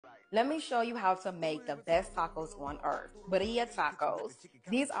Let me show you how to make the best tacos on earth. Birria tacos.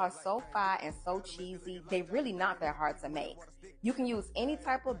 These are so fine and so cheesy, they really not that hard to make. You can use any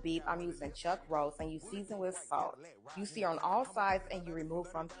type of beef. I'm using chuck roast and you season with salt. You sear on all sides and you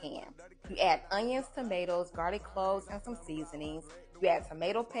remove from pan. You add onions, tomatoes, garlic cloves, and some seasonings. You add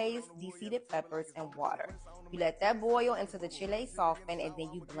tomato paste, deseeded peppers, and water. You let that boil until the chile soften and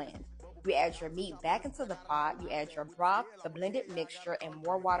then you blend. You add your meat back into the pot. You add your broth, the blended mixture, and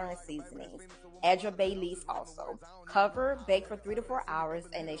more water and seasonings. Add your bay leaves also. Cover, bake for 3 to 4 hours,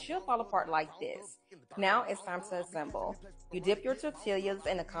 and they should fall apart like this. Now it's time to assemble. You dip your tortillas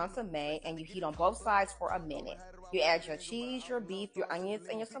in the consomme and you heat on both sides for a minute. You add your cheese, your beef, your onions,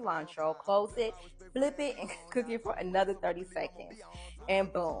 and your cilantro. Close it, flip it, and cook it for another 30 seconds.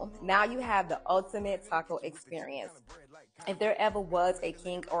 And boom, now you have the ultimate taco experience. If there ever was a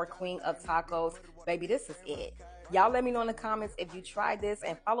king or queen of tacos, baby, this is it. Y'all let me know in the comments if you tried this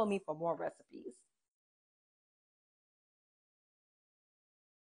and follow me for more recipes.